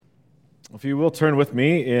If you will turn with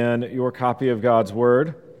me in your copy of God's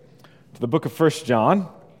Word to the book of 1 John.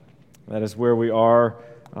 That is where we are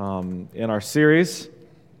in our series.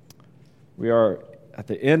 We are at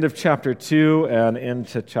the end of chapter 2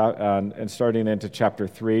 and starting into chapter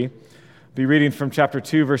 3. Be reading from chapter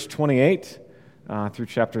 2, verse 28 through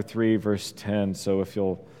chapter 3, verse 10. So if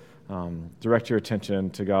you'll direct your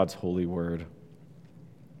attention to God's holy Word.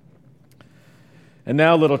 And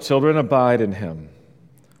now, little children, abide in Him,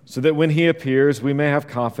 so that when He appears, we may have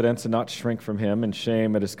confidence and not shrink from Him in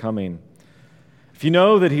shame at His coming. If you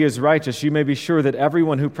know that He is righteous, you may be sure that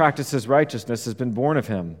everyone who practices righteousness has been born of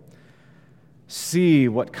Him. See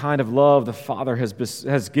what kind of love the Father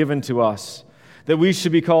has given to us, that we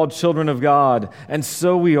should be called children of God, and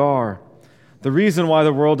so we are. The reason why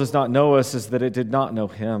the world does not know us is that it did not know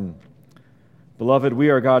Him. Beloved, we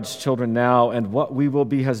are God's children now, and what we will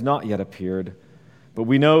be has not yet appeared. But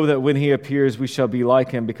we know that when He appears, we shall be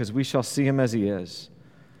like Him, because we shall see Him as He is.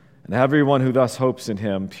 And everyone who thus hopes in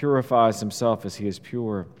Him purifies himself as He is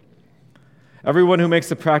pure. Everyone who makes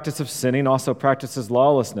a practice of sinning also practices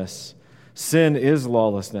lawlessness. Sin is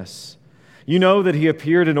lawlessness. You know that He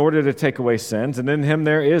appeared in order to take away sins, and in Him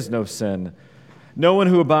there is no sin. No one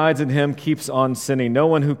who abides in Him keeps on sinning. No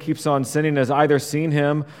one who keeps on sinning has either seen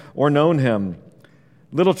Him or known Him.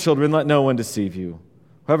 Little children, let no one deceive you.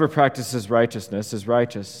 Whoever practices righteousness is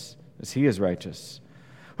righteous, as He is righteous.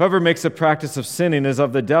 Whoever makes a practice of sinning is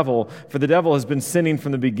of the devil, for the devil has been sinning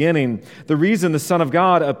from the beginning. The reason the Son of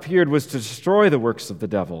God appeared was to destroy the works of the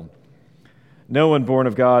devil. No one born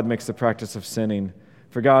of God makes a practice of sinning,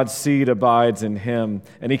 for God's seed abides in him,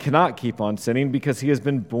 and he cannot keep on sinning because he has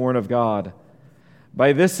been born of God.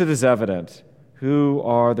 By this it is evident who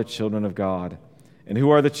are the children of God and who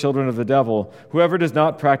are the children of the devil. Whoever does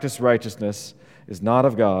not practice righteousness is not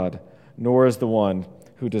of God, nor is the one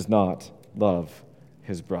who does not love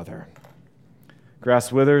his brother.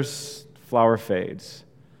 Grass withers, flower fades.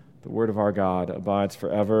 The word of our God abides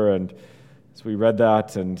forever. And as we read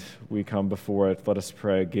that and we come before it, let us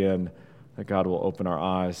pray again that God will open our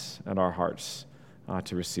eyes and our hearts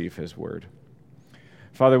to receive His word.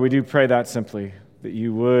 Father, we do pray that simply, that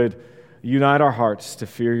you would unite our hearts to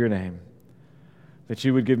fear your name, that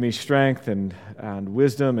you would give me strength and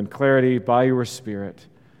wisdom and clarity by your Spirit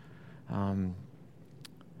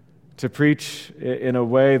to preach in a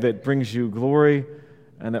way that brings you glory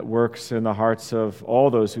and that works in the hearts of all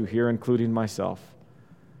those who hear, including myself.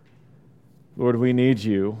 Lord, we need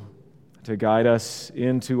you to guide us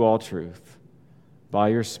into all truth by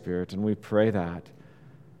your Spirit, and we pray that,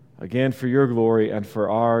 again, for your glory and for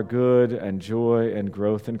our good and joy and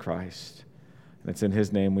growth in Christ. And it's in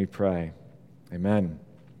His name we pray. Amen.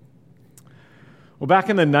 Well, back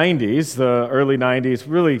in the 90s, the early 90s,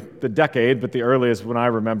 really the decade, but the earliest when I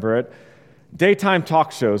remember it, daytime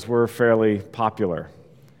talk shows were fairly popular.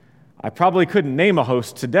 I probably couldn't name a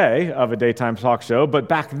host today of a daytime talk show, but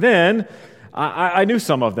back then, I knew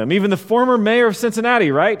some of them. Even the former mayor of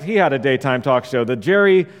Cincinnati, right? He had a daytime talk show, the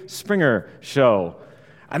Jerry Springer Show.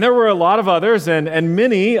 And there were a lot of others, and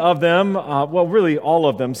many of them, really all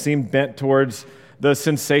of them, seemed bent towards the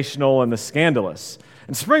sensational and the scandalous.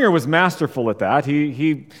 And Springer was masterful at that.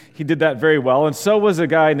 He did that very well, and so was a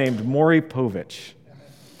guy named Maury Povich.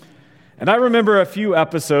 And I remember a few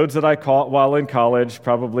episodes that I caught while in college,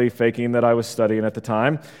 probably faking that I was studying at the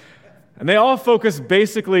time, and they all focused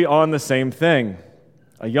basically on the same thing.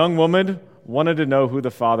 A young woman wanted to know who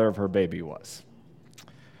the father of her baby was.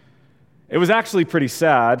 It was actually pretty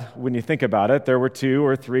sad when you think about it. There were 2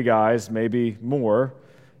 or 3 guys, maybe more,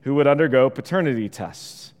 who would undergo paternity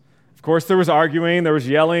tests. Of course, there was arguing, there was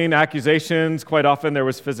yelling, accusations, quite often there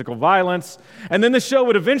was physical violence, and then the show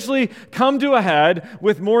would eventually come to a head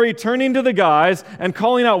with Maury turning to the guys and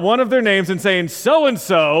calling out one of their names and saying,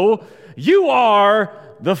 "So-and-so, you are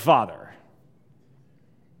the father."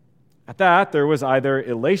 At that, there was either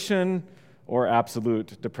elation or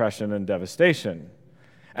absolute depression and devastation.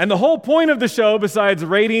 And the whole point of the show, besides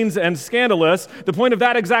ratings and scandalous, the point of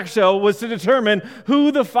that exact show was to determine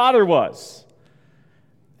who the father was.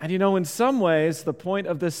 And in some ways, the point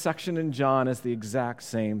of this section in John is the exact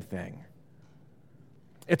same thing.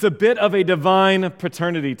 It's a bit of a divine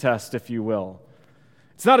paternity test, if you will.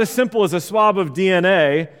 It's not as simple as a swab of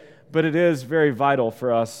DNA, but it is very vital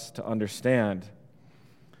for us to understand.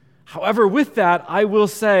 However, with that, I will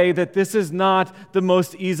say that this is not the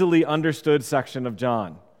most easily understood section of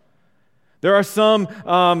John. There are some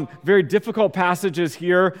very difficult passages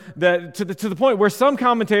here that to the point where some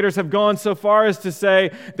commentators have gone so far as to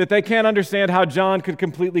say that they can't understand how John could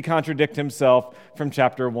completely contradict himself from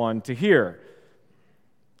chapter 1 to here.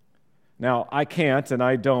 Now, I can't and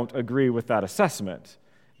I don't agree with that assessment.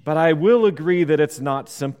 But I will agree that it's not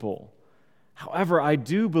simple. However, I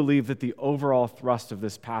do believe that the overall thrust of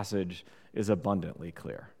this passage is abundantly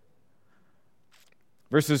clear.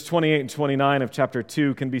 Verses 28 and 29 of chapter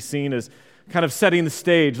 2 can be seen as kind of setting the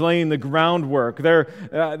stage, laying the groundwork. They're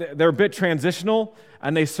a bit transitional,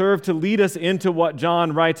 and they serve to lead us into what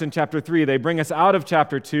John writes in chapter 3. They bring us out of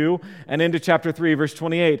chapter 2 and into chapter 3, verse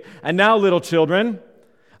 28. And now, little children,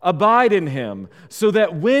 abide in him, so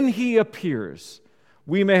that when he appears,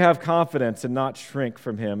 we may have confidence and not shrink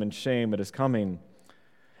from him in shame at his coming.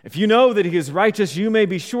 If you know that he is righteous, you may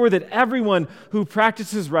be sure that everyone who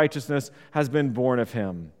practices righteousness has been born of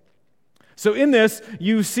him. So in this,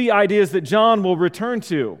 you see ideas that John will return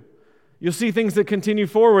to. You'll see things that continue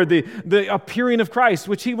forward, the appearing of Christ,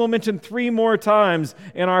 which he will mention 3 more times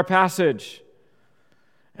in our passage,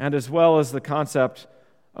 and as well as the concept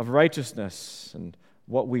of righteousness and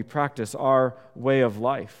what we practice, our way of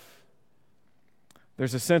life.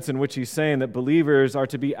 There's a sense in which he's saying that believers are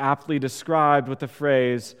to be aptly described with the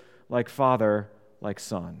phrase, like father, like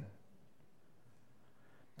son.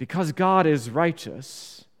 Because God is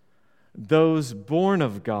righteous, those born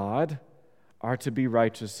of God are to be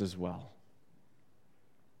righteous as well.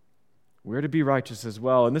 We're to be righteous as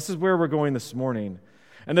well. And this is where we're going this morning.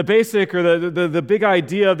 And the basic or the big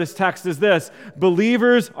idea of this text is this: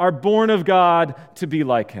 believers are born of God to be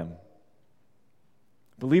like him.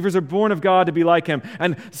 Believers are born of God to be like him.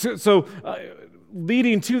 And so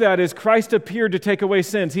leading to that is Christ appeared to take away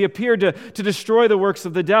sins. He appeared to destroy the works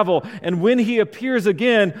of the devil. And when he appears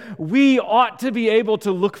again, we ought to be able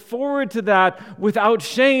to look forward to that without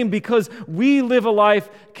shame, because we live a life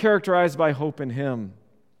characterized by hope in him.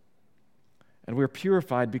 And we're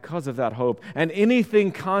purified because of that hope. And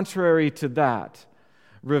anything contrary to that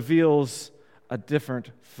reveals a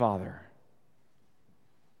different Father.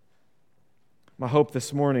 My hope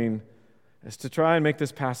this morning is to try and make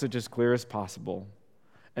this passage as clear as possible.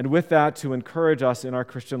 And with that, to encourage us in our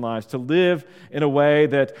Christian lives to live in a way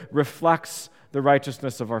that reflects the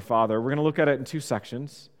righteousness of our Father. We're going to look at it in 2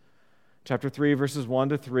 sections. Chapter 3, verses 1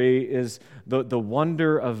 to 3 is the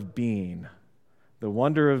wonder of being. The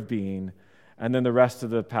wonder of being. And then the rest of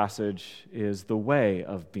the passage is the way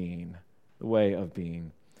of being. The way of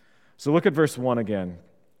being. So look at verse 1 again.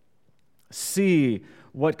 See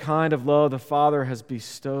what kind of love the Father has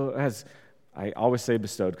bestowed, I always say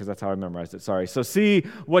bestowed because that's how I memorized it, sorry. So see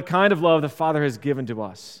what kind of love the Father has given to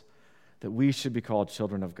us, that we should be called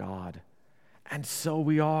children of God. And so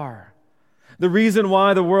we are. The reason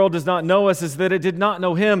why the world does not know us is that it did not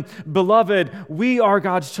know him. Beloved, we are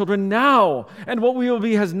God's children now, and what we will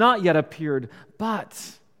be has not yet appeared.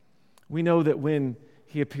 But we know that when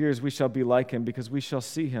he appears, we shall be like him, because we shall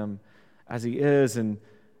see him as he is, and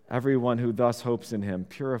everyone who thus hopes in him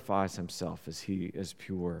purifies himself as he is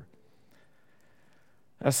pure.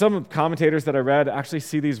 Now, some commentators that I read actually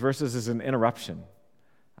see these verses as an interruption.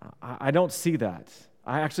 I don't see that.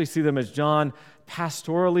 I actually see them as John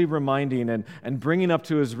pastorally reminding and bringing up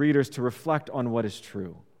to his readers to reflect on what is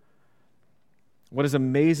true. What is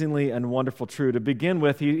amazingly and wonderful true. To begin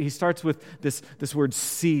with, he starts with this word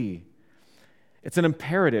see. It's an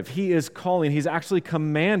imperative. He is calling, he's actually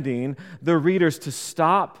commanding the readers to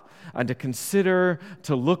stop and to consider,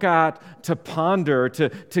 to look at, to ponder,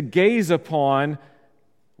 to gaze upon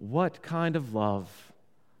what kind of love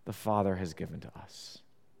the Father has given to us.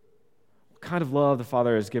 What kind of love the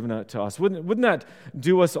Father has given to us. Wouldn't that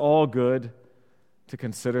do us all good to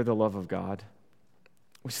consider the love of God?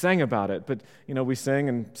 We sang about it, but we sing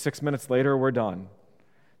and 6 minutes later we're done.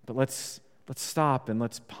 But let's stop and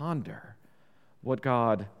let's ponder what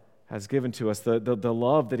God has given to us, the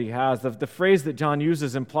love that he has. The phrase that John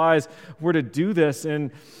uses implies we're to do this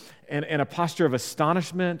in a posture of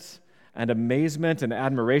astonishment and amazement and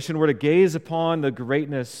admiration. We're to gaze upon the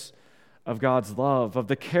greatness of God's love, of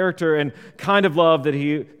the character and kind of love that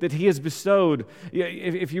he has bestowed.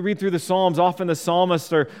 If you read through the Psalms, often the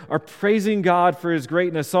psalmists are praising God for his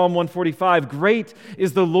greatness. Psalm 145, great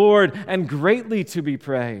is the Lord and greatly to be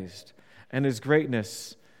praised, and his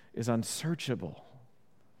greatness is unsearchable.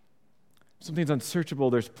 Something's unsearchable,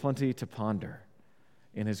 there's plenty to ponder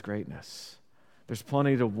in his greatness. There's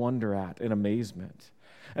plenty to wonder at in amazement.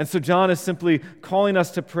 And so John is simply calling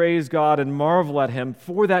us to praise God and marvel at him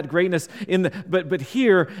for that greatness, but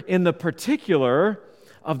here in the particular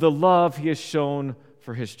of the love he has shown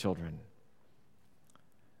for his children,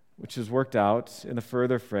 which is worked out in the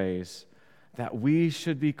further phrase that we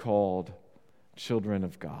should be called children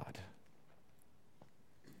of God.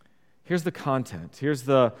 Here's the content. Here's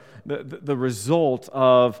the result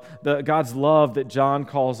of God's love that John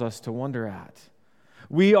calls us to wonder at.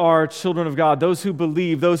 We are children of God, those who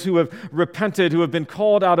believe, those who have repented, who have been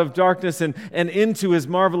called out of darkness and into his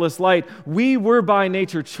marvelous light. We were by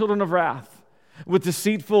nature children of wrath, with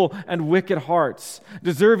deceitful and wicked hearts,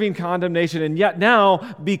 deserving condemnation. And yet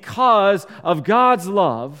now, because of God's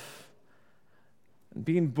love,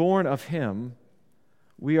 being born of him,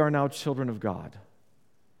 we are now children of God.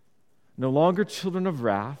 No longer children of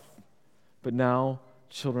wrath, but now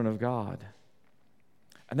children of God.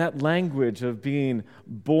 And that language of being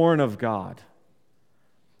born of God,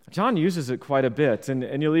 John uses it quite a bit,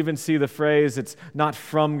 and you'll even see the phrase, it's not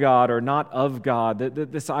from God or not of God,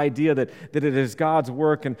 this idea that it is God's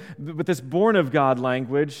work. But this born of God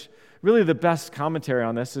language, really the best commentary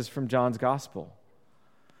on this is from John's Gospel.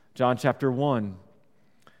 John chapter 1.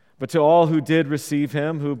 But to all who did receive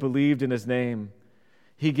him, who believed in his name,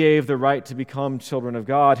 he gave the right to become children of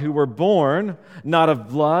God, who were born not of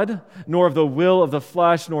blood, nor of the will of the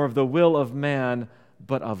flesh, nor of the will of man,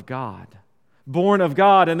 but of God. Born of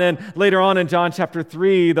God. And then later on in John chapter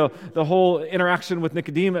 3, the whole interaction with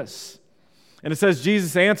Nicodemus. And it says,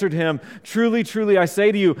 Jesus answered him, "Truly, truly, I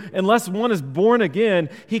say to you, unless one is born again,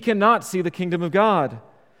 he cannot see the kingdom of God."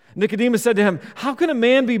 Nicodemus said to him, "How can a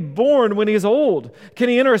man be born when he is old? Can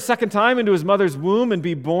he enter a second time into his mother's womb and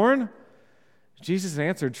be born?" Jesus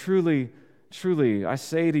answered, "Truly, truly, I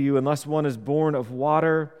say to you, unless one is born of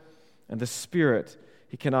water and the Spirit,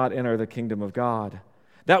 he cannot enter the kingdom of God.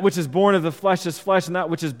 That which is born of the flesh is flesh, and that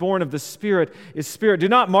which is born of the Spirit is spirit. Do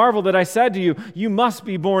not marvel that I said to you, you must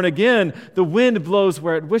be born again. The wind blows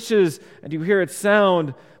where it wishes, and you hear its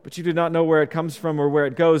sound, but you do not know where it comes from or where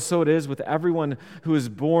it goes. So it is with everyone who is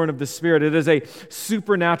born of the Spirit." It is a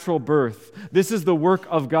supernatural birth. This is the work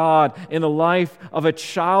of God in the life of a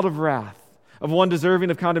child of wrath, of one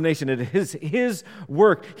deserving of condemnation. It is his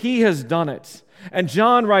work. He has done it. And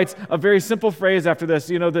John writes a very simple phrase after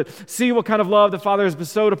this, see what kind of love the Father has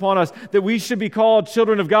bestowed upon us, that we should be called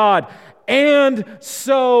children of God. And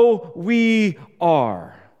so we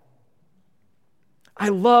are. I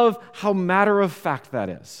love how matter-of-fact that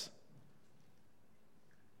is.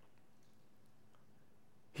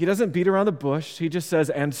 He doesn't beat around the bush. He just says,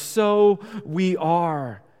 and so we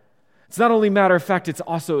are. It's not only matter-of-fact, it's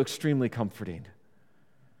also extremely comforting.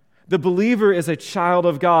 The believer is a child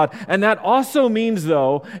of God. And that also means,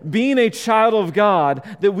 though, being a child of God,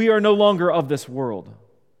 that we are no longer of this world.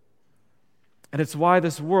 And it's why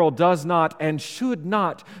this world does not and should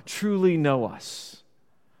not truly know us.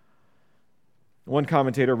 One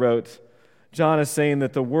commentator wrote, John is saying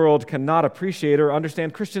that the world cannot appreciate or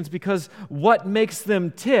understand Christians because what makes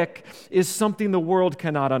them tick is something the world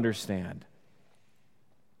cannot understand.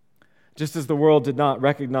 Just as the world did not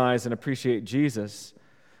recognize and appreciate Jesus,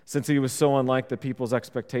 since he was so unlike the people's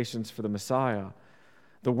expectations for the Messiah,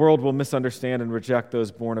 the world will misunderstand and reject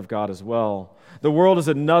those born of God as well. The world is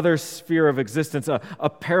another sphere of existence, a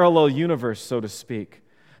parallel universe, so to speak,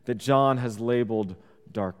 that John has labeled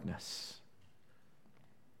darkness.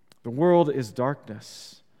 The world is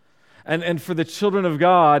darkness. And for the children of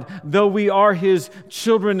God, though we are his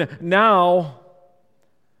children now,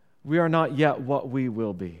 we are not yet what we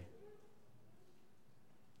will be.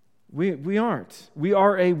 We aren't. We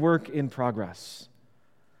are a work in progress.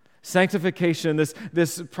 Sanctification,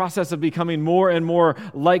 this process of becoming more and more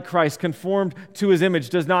like Christ, conformed to his image,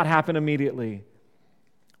 does not happen immediately.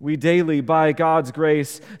 We daily, by God's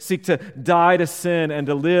grace, seek to die to sin and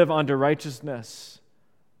to live unto righteousness.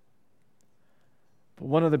 But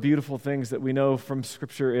one of the beautiful things that we know from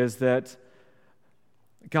Scripture is that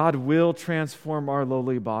God will transform our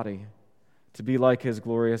lowly body to be like his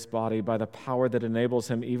glorious body by the power that enables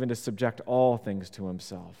him even to subject all things to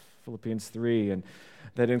himself. Philippians 3, and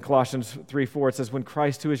that in Colossians 3:4 it says, when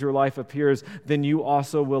Christ, who is your life, appears, then you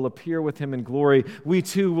also will appear with him in glory. We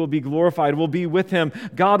too will be glorified. We'll be with him.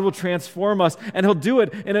 God will transform us, and he'll do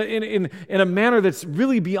it in a manner that's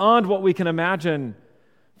really beyond what we can imagine.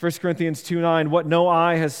 1 Corinthians 2:9, what no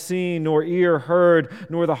eye has seen, nor ear heard,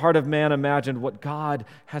 nor the heart of man imagined, what God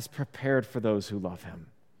has prepared for those who love him.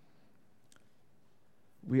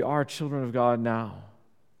 We are children of God now,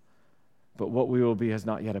 but what we will be has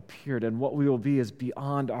not yet appeared, and what we will be is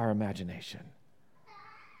beyond our imagination.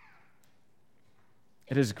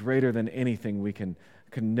 It is greater than anything we can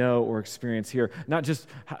know or experience here. Not just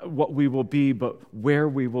what we will be, but where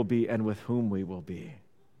we will be and with whom we will be.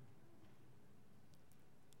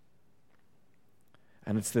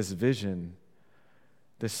 And it's this vision,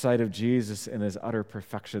 this sight of Jesus in his utter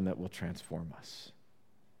perfection that will transform us.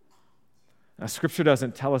 Now, Scripture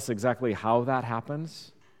doesn't tell us exactly how that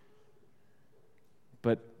happens,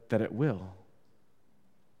 but that it will.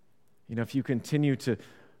 If you continue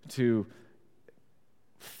to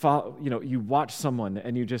you watch someone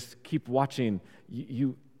and you just keep watching,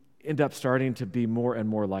 you end up starting to be more and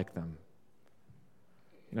more like them.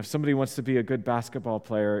 If somebody wants to be a good basketball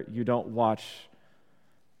player, you don't watch,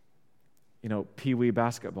 pee-wee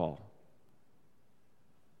basketball.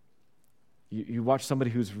 You watch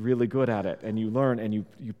somebody who's really good at it, and you learn, and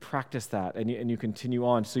you practice that, and you continue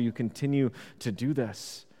on. So you continue to do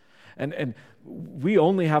this. And we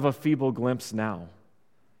only have a feeble glimpse now,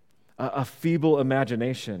 a feeble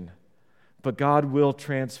imagination. But God will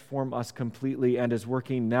transform us completely and is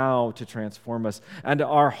working now to transform us. And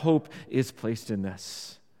our hope is placed in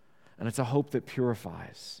this. And it's a hope that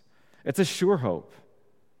purifies. It's a sure hope.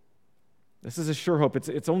 This is a sure hope.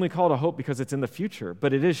 It's only called a hope because it's in the future,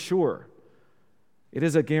 but it is sure. It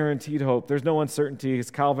is a guaranteed hope. There's no uncertainty. As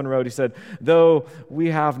Calvin wrote, he said, though we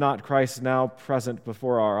have not Christ now present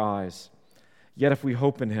before our eyes, yet if we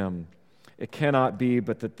hope in him, it cannot be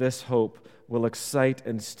but that this hope will excite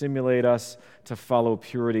and stimulate us to follow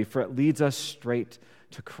purity, for it leads us straight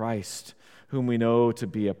to Christ, whom we know to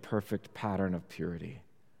be a perfect pattern of purity.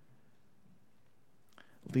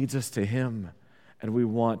 It leads us to him, and we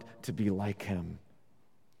want to be like him.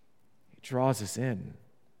 He draws us in.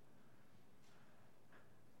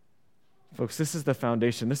 Folks, this is the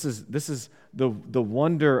foundation. This is the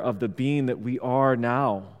wonder of the being that we are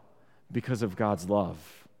now because of God's love.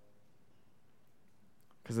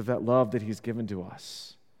 Because of that love that he's given to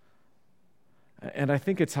us. And I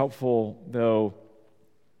think it's helpful, though,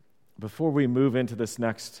 before we move into this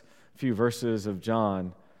next few verses of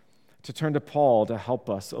John, to turn to Paul to help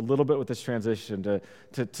us a little bit with this transition,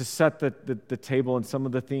 to set the table and some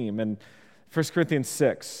of the theme. And 1 Corinthians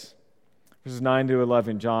 6, verses 9 to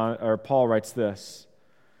 11, Paul writes this,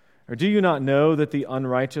 or do you not know that the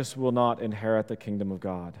unrighteous will not inherit the kingdom of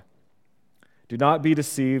God? Do not be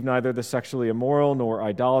deceived, neither the sexually immoral, nor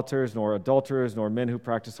idolaters, nor adulterers, nor men who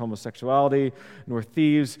practice homosexuality, nor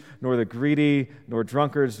thieves, nor the greedy, nor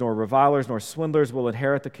drunkards, nor revilers, nor swindlers will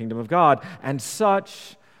inherit the kingdom of God. And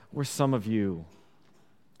such were some of you.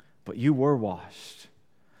 But you were washed.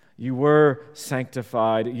 You were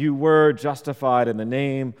sanctified. You were justified in the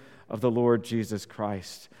name of the Lord Jesus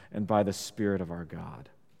Christ and by the Spirit of our God.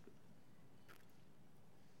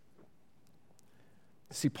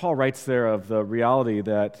 See, Paul writes there of the reality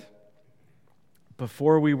that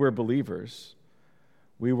before we were believers,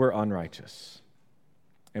 we were unrighteous.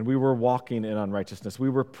 And we were walking in unrighteousness. We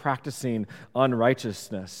were practicing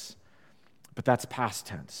unrighteousness. But that's past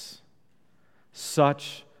tense.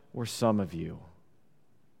 Such were some of you.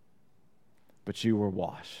 But you were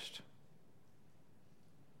washed.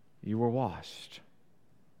 You were washed.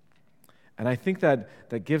 And I think that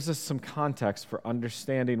gives us some context for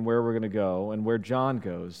understanding where we're going to go and where John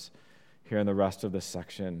goes here in the rest of this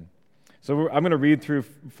section. So I'm going to read through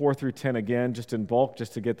 4 through 10 again, just in bulk,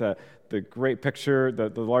 just to get the great picture, the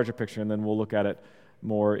larger picture, and then we'll look at it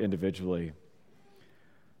more individually.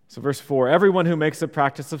 So verse 4, everyone who makes a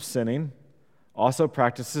practice of sinning also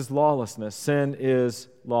practices lawlessness. Sin is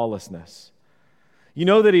lawlessness. You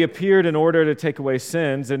know that he appeared in order to take away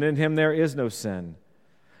sins, and in him there is no sin.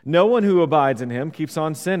 No one who abides in him keeps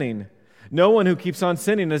on sinning. No one who keeps on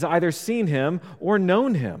sinning has either seen him or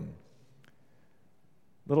known him.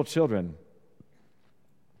 Little children,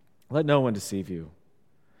 let no one deceive you.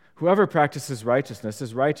 Whoever practices righteousness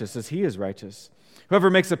is righteous as he is righteous. Whoever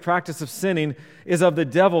makes a practice of sinning is of the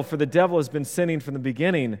devil, for the devil has been sinning from the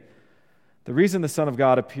beginning. The reason the Son of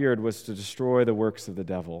God appeared was to destroy the works of the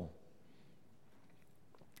devil.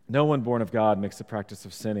 No one born of God makes a practice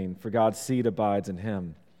of sinning, for God's seed abides in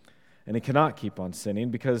him. And he cannot keep on sinning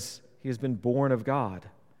because he has been born of God.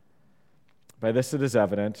 By this it is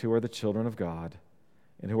evident who are the children of God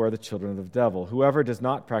and who are the children of the devil. Whoever does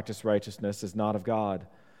not practice righteousness is not of God,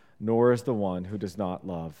 nor is the one who does not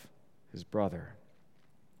love his brother.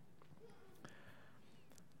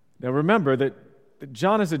 Now remember that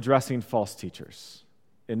John is addressing false teachers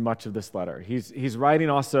in much of this letter. He's writing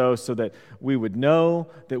also so that we would know,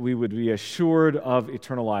 that we would be assured of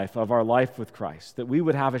eternal life, of our life with Christ, that we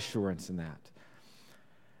would have assurance in that.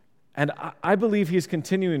 And I believe he's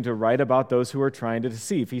continuing to write about those who are trying to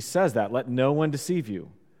deceive. He says that, let no one deceive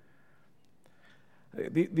you.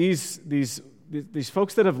 These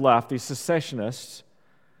folks that have left, these cessationists,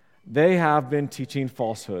 they have been teaching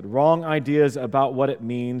falsehood, wrong ideas about what it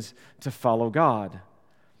means to follow God.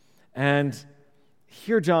 And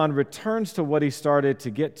here John returns to what he started to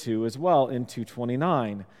get to as well in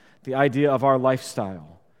 2:29, the idea of our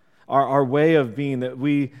lifestyle, our way of being, that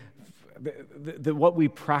what we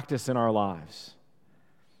practice in our lives.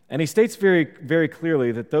 And he states very, very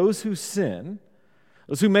clearly that those who sin,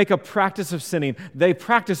 Those who make a practice of sinning, they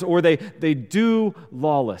practice or they do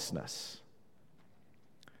lawlessness.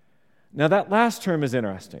 Now that last term is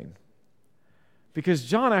interesting because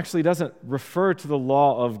John actually doesn't refer to the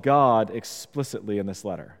law of God explicitly in this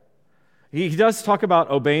letter. He does talk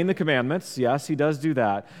about obeying the commandments. Yes, he does do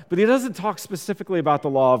that. But he doesn't talk specifically about the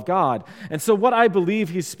law of God. And so what I believe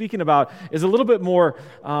he's speaking about is a little bit more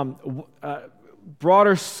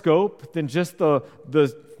broader scope than just the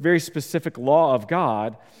very specific law of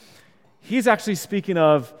God. He's actually speaking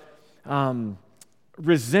of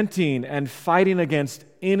resenting and fighting against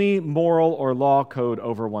any moral or law code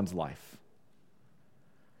over one's life.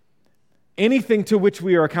 Anything to which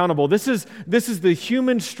we are accountable. This is the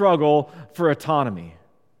human struggle for autonomy.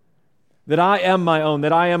 That I am my own,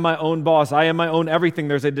 that I am my own boss, I am my own everything.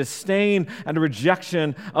 There's a disdain and a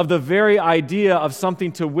rejection of the very idea of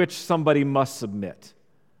something to which somebody must submit.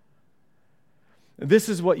 This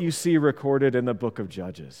is what you see recorded in the book of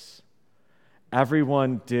Judges.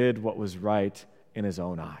 Everyone did what was right in his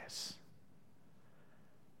own eyes.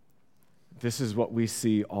 This is what we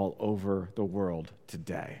see all over the world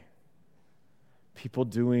today. People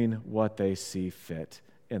doing what they see fit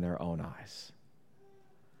in their own eyes.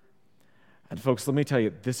 And folks, let me tell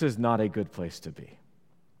you, this is not a good place to be.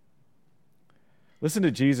 Listen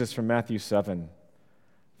to Jesus from Matthew 7,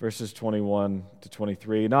 verses 21 to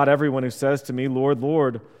 23. Not everyone who says to me, Lord,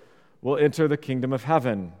 Lord, will enter the kingdom of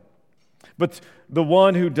heaven, but the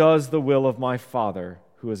one who does the will of my Father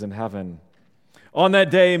who is in heaven. On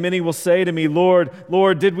that day, many will say to me, Lord,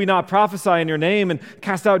 Lord, did we not prophesy in your name and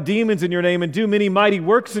cast out demons in your name and do many mighty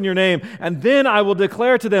works in your name? And then I will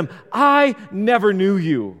declare to them, I never knew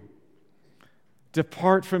you.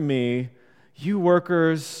 Depart from me, you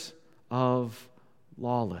workers of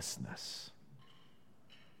lawlessness.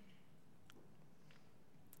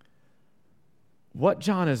 What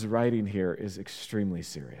John is writing here is extremely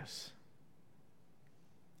serious.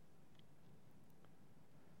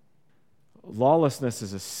 Lawlessness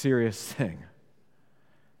is a serious thing.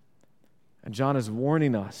 And John is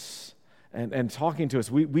warning us and talking to us.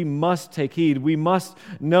 We must take heed. We must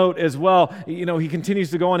note as well, he continues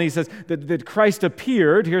to go on. He says that Christ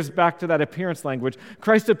appeared. Here's back to that appearance language.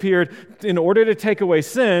 Christ appeared in order to take away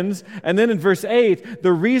sins. And then in verse 8,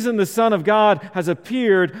 the reason the Son of God has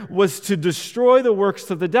appeared was to destroy the works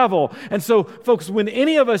of the devil. And so, folks, when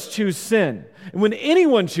any of us choose sin, and when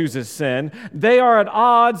anyone chooses sin, they are at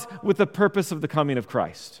odds with the purpose of the coming of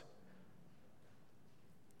Christ.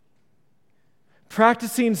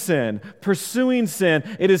 Practicing sin, pursuing sin,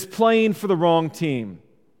 it is playing for the wrong team.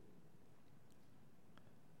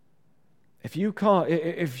 If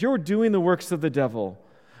you're doing the works of the devil,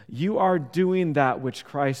 you are doing that which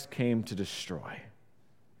Christ came to destroy.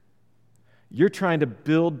 You're trying to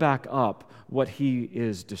build back up what he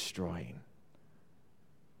is destroying.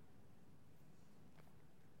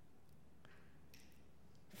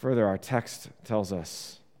 Further, our text tells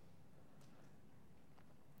us,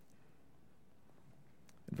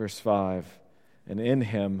 in verse 5, and in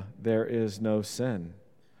him there is no sin.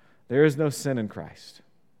 There is no sin in Christ.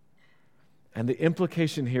 And the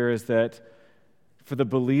implication here is that for the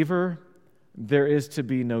believer, there is to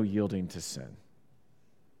be no yielding to sin.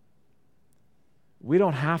 We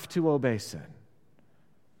don't have to obey sin.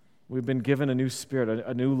 We've been given a new spirit,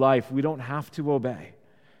 a new life. We don't have to obey.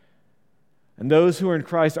 And those who are in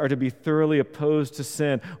Christ are to be thoroughly opposed to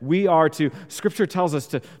sin. We are to, Scripture tells us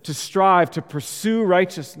to strive to pursue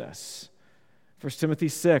righteousness. 1 Timothy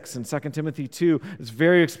 6 and 2 Timothy 2 is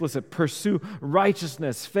very explicit. Pursue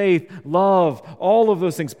righteousness, faith, love, all of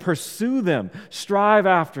those things. Pursue them. Strive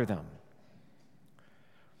after them.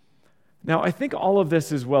 Now, I think all of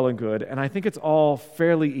this is well and good, and I think it's all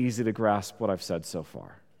fairly easy to grasp what I've said so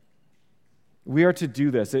far. We are to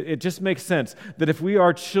do this. It just makes sense that if we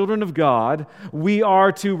are children of God, we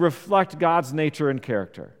are to reflect God's nature and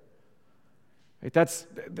character. Right?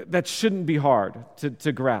 That shouldn't be hard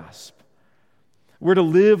to grasp. We're to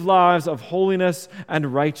live lives of holiness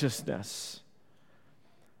and righteousness.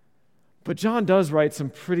 But John does write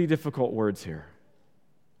some pretty difficult words here.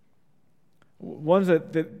 Ones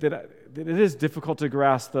that it is difficult to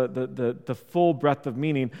grasp the full breadth of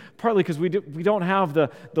meaning, partly because we don't have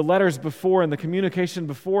the letters before and the communication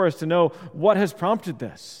before us to know what has prompted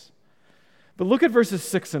this. But look at verses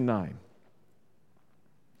 6 and 9.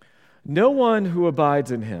 No one who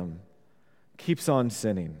abides in him keeps on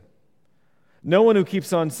sinning. No one who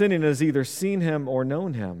keeps on sinning has either seen him or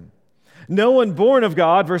known him. No one born of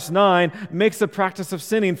God, verse 9, makes a practice of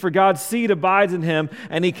sinning, for God's seed abides in him,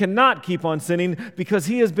 and he cannot keep on sinning because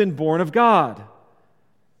he has been born of God.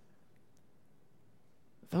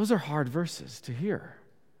 Those are hard verses to hear.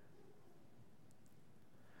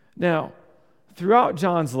 Now, throughout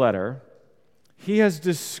John's letter, he has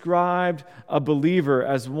described a believer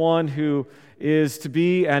as one who is to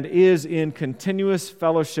be and is in continuous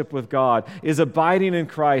fellowship with God, is abiding in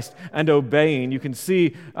Christ and obeying. You can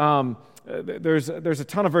see there's a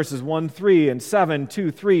ton of verses, 1:3 and 7,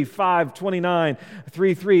 2:3, 5:29,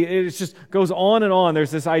 3:3. It just goes on and on.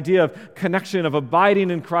 There's this idea of connection, of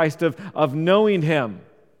abiding in Christ, of knowing Him.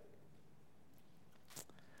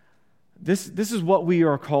 This is what we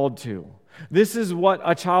are called to. This is what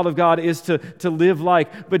a child of God is to live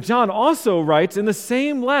like. But John also writes in the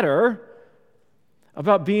same letter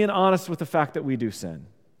about being honest with the fact that we do sin.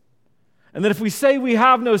 And that if we say we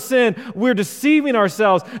have no sin, we're deceiving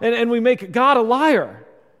ourselves and we make God a liar.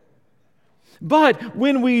 But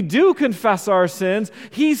when we do confess our sins,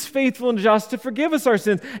 He's faithful and just to forgive us our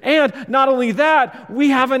sins. And not only that,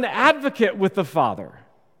 we have an advocate with the Father,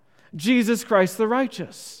 Jesus Christ the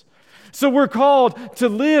righteous. So we're called to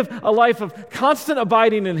live a life of constant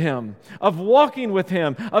abiding in Him, of walking with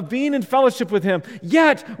Him, of being in fellowship with Him,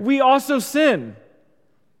 yet we also sin.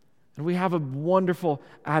 And we have a wonderful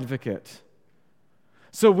advocate.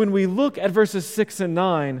 So when we look at verses 6 and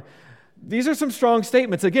 9, these are some strong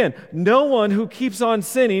statements. Again, no one who keeps on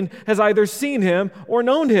sinning has either seen Him or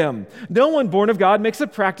known Him. No one born of God makes a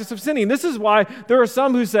practice of sinning. This is why there are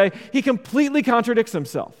some who say He completely contradicts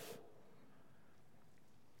Himself.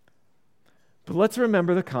 But let's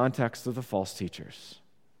remember the context of the false teachers.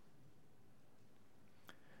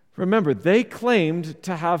 Remember, they claimed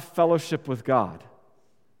to have fellowship with God.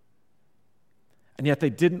 And yet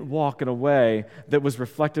they didn't walk in a way that was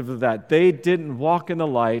reflective of that. They didn't walk in the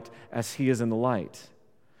light as He is in the light.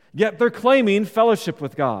 Yet they're claiming fellowship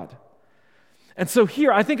with God. And so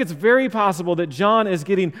here, I think it's very possible that John is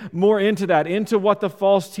getting more into that, into what the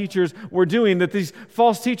false teachers were doing, that these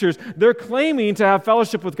false teachers, they're claiming to have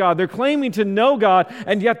fellowship with God. They're claiming to know God,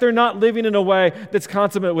 and yet they're not living in a way that's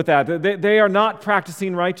consummate with that. They are not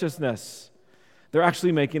practicing righteousness. They're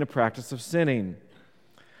actually making a practice of sinning.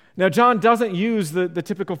 Now, John doesn't use the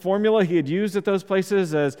typical formula he had used at those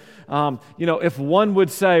places as, if one would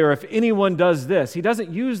say, or if anyone does this. He doesn't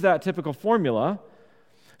use that typical formula.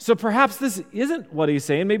 So perhaps this isn't what he's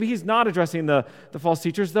saying. Maybe he's not addressing the false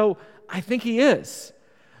teachers, though I think he is.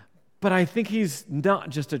 But I think he's not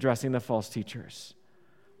just addressing the false teachers.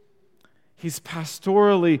 He's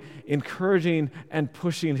pastorally encouraging and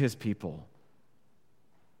pushing his people.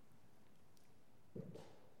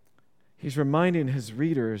 He's reminding his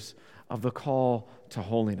readers of the call to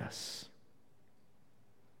holiness.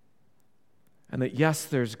 And that yes,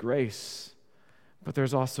 there's grace, but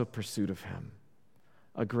there's also pursuit of Him,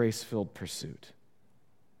 a grace-filled pursuit.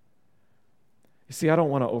 You see, I don't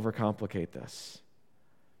want to overcomplicate this.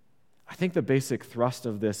 I think the basic thrust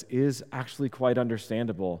of this is actually quite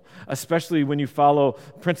understandable, especially when you follow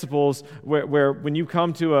principles where when you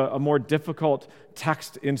come to a more difficult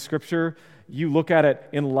text in Scripture, you look at it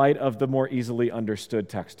in light of the more easily understood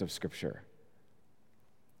text of Scripture.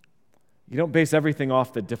 You don't base everything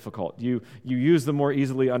off the difficult. You use the more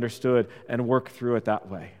easily understood and work through it that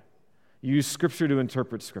way. You use Scripture to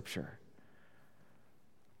interpret Scripture.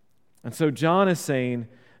 And so John is saying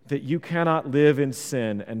that you cannot live in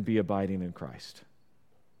sin and be abiding in Christ.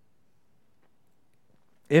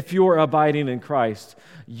 If you're abiding in Christ,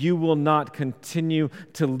 you will not continue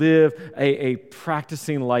to live a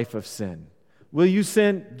practicing life of sin. Will you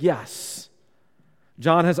sin? Yes.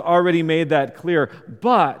 John has already made that clear,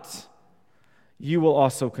 but you will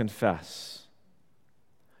also confess.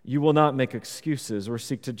 You will not make excuses or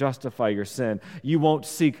seek to justify your sin. You won't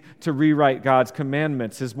seek to rewrite God's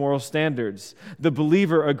commandments, His moral standards. The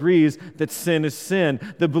believer agrees that sin is sin.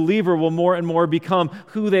 The believer will more and more become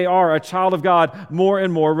who they are, a child of God, more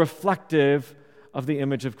and more reflective of the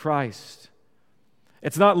image of Christ.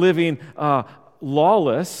 It's not living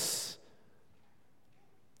lawless,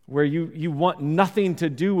 where you want nothing to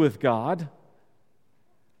do with God,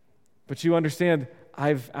 but you understand,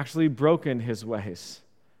 I've actually broken His ways.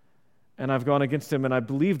 And I've gone against Him, and I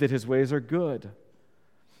believe that His ways are good.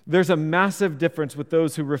 There's a massive difference with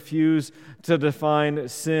those who refuse to define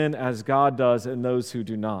sin as God does and those who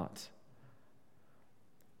do not.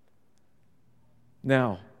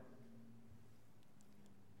 Now,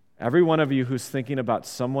 every one of you who's thinking about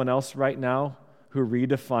someone else right now who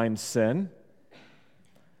redefines sin,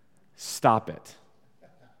 stop it.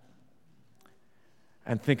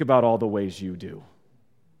 And think about all the ways you do.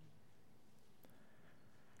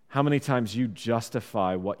 How many times you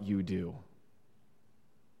justify what you do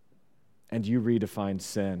and you redefine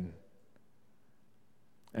sin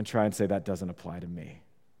and try and say that doesn't apply to me.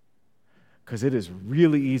 Because it is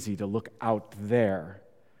really easy to look out there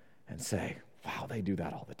and say, wow, they do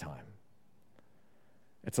that all the time.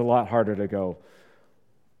 It's a lot harder to go,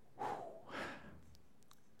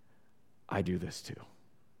 I do this too.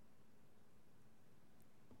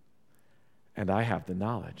 And I have the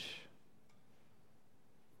knowledge.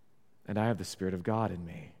 And I have the Spirit of God in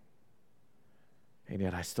me. And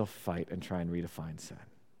yet I still fight and try and redefine sin.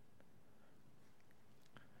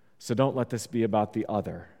 So don't let this be about the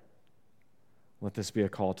other. Let this be a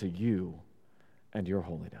call to you and your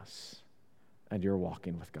holiness and your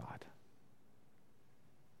walking with God.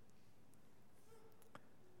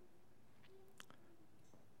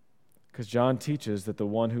 Because John teaches that the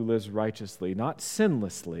one who lives righteously, not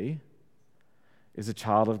sinlessly, is a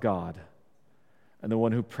child of God. And the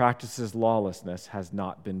one who practices lawlessness has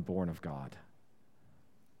not been born of God.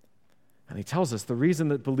 And he tells us the reason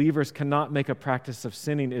that believers cannot make a practice of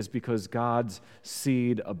sinning is because God's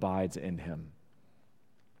seed abides in him.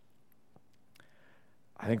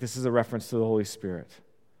 I think this is a reference to the Holy Spirit,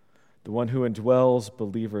 the one who indwells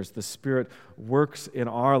believers. The Spirit works in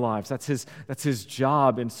our lives. That's his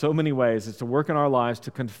job in so many ways, is to work in our lives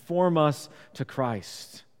to conform us to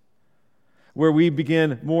Christ, where we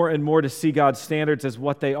begin more and more to see God's standards as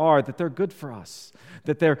what they are, that they're good for us,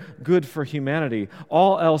 that they're good for humanity.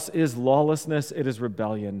 All else is lawlessness. It is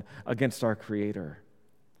rebellion against our Creator.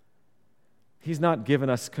 He's not given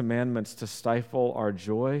us commandments to stifle our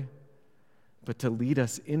joy, but to lead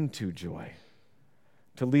us into joy,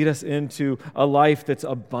 to lead us into a life that's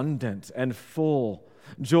abundant and full,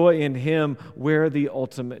 joy in Him where the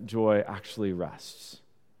ultimate joy actually rests.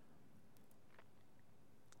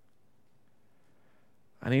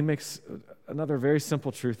 And he makes another very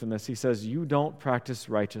simple truth in this. He says, you don't practice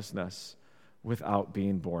righteousness without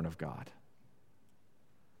being born of God.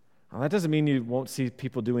 Now, that doesn't mean you won't see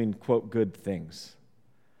people doing, quote, good things.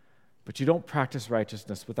 But you don't practice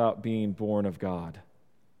righteousness without being born of God.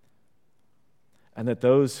 And that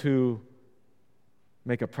those who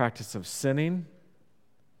make a practice of sinning,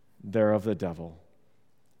 they're of the devil.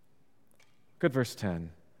 Look at verse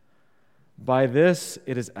 10. By this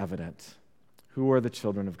it is evident who are the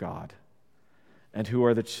children of God and who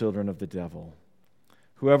are the children of the devil.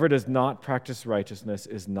 Whoever does not practice righteousness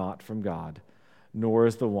is not from God, nor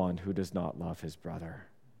is the one who does not love his brother.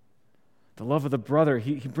 The love of the brother,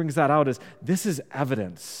 he brings that out as this is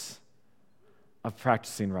evidence of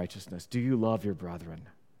practicing righteousness. Do you love your brethren?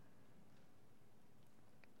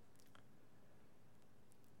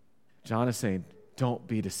 John is saying, don't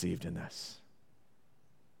be deceived in this.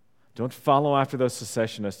 Don't follow after those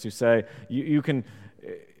cessationists who say, you can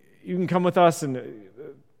come with us and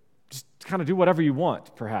just kind of do whatever you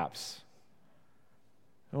want, perhaps.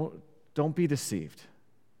 Don't be deceived.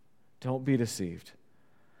 Don't be deceived.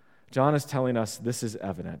 John is telling us this is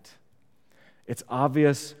evident. It's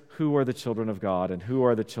obvious who are the children of God and who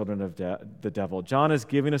are the children of the devil. John is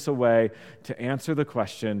giving us a way to answer the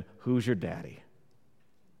question, who's your daddy?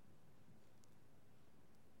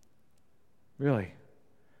 Really?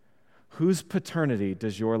 Whose paternity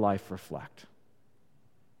does your life reflect?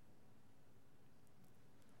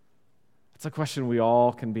 It's a question we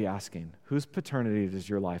all can be asking. Whose paternity does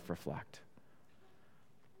your life reflect?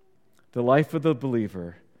 The life of the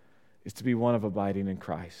believer is to be one of abiding in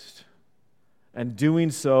Christ. And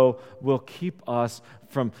doing so will keep us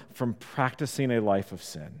from practicing a life of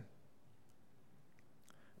sin.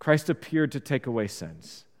 Christ appeared to take away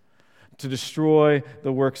sins, to destroy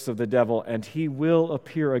the works of the devil, and he will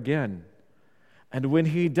appear again. And when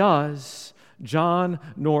he does, John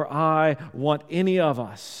nor I want any of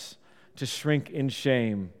us to shrink in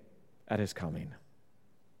shame at his coming,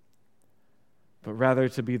 but rather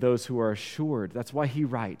to be those who are assured. That's why he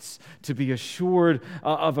writes, to be assured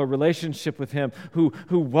of a relationship with him, who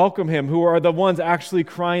welcome him, who are the ones actually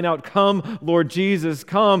crying out, come, Lord Jesus,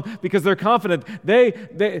 come, because they're confident. They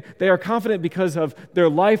are confident because of their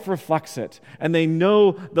life reflects it, and they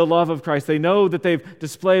know the love of Christ. They know that they've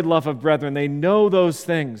displayed love of brethren. They know those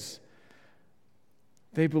things.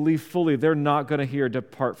 They believe fully they're not going to hear,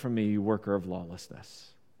 depart from me, you worker of lawlessness.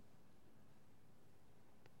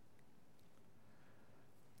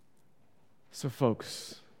 So,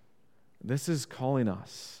 folks, this is calling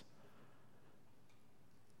us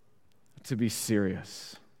to be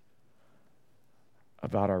serious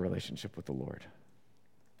about our relationship with the Lord.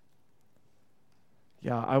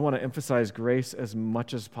 Yeah, I want to emphasize grace as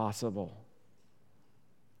much as possible.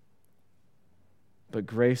 But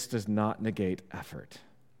grace does not negate effort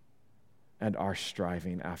and our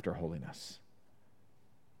striving after holiness.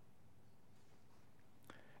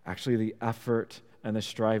 Actually, the effort and the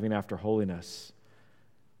striving after holiness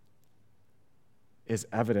is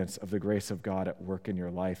evidence of the grace of God at work in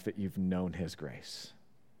your life, that you've known His grace.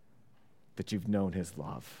 that you've known his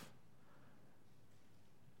love,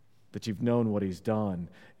 that you've known what he's done,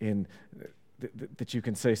 that you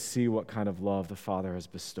can say, see what kind of love the Father has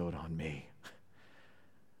bestowed on me,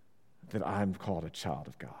 that I'm called a child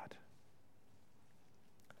of God.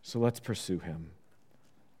 So let's pursue him.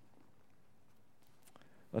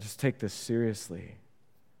 Let us take this seriously.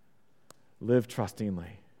 Live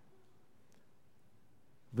trustingly.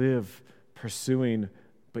 Live pursuing,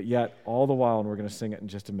 but yet all the while, and we're going to sing it in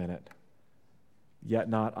just a minute, yet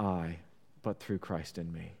not I, but through Christ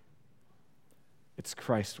in me. It's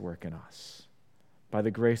Christ's work in us. By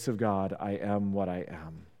the grace of God, I am what I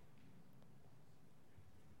am.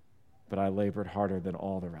 But I labored harder than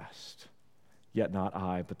all the rest. Yet not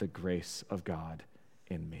I, but the grace of God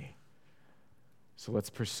in me. So let's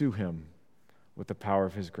pursue him with the power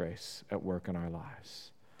of his grace at work in our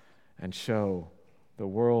lives and show the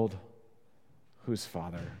world whose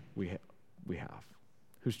Father we have,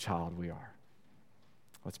 whose child we are.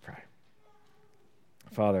 Let's pray.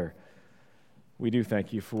 Father, we do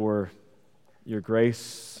thank you for your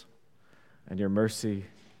grace and your mercy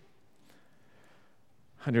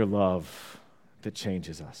and your love that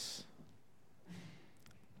changes us.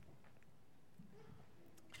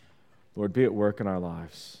 Lord, be at work in our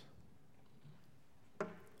lives.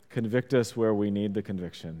 Convict us where we need the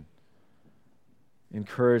conviction.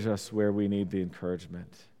 Encourage us where we need the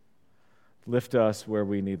encouragement. Lift us where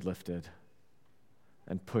we need lifted.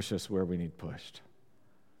 And push us where we need pushed.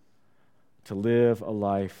 To live a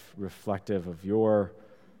life reflective of your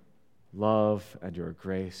love and your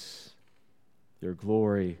grace, your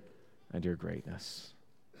glory and your greatness.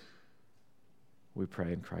 We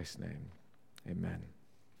pray in Christ's name. Amen.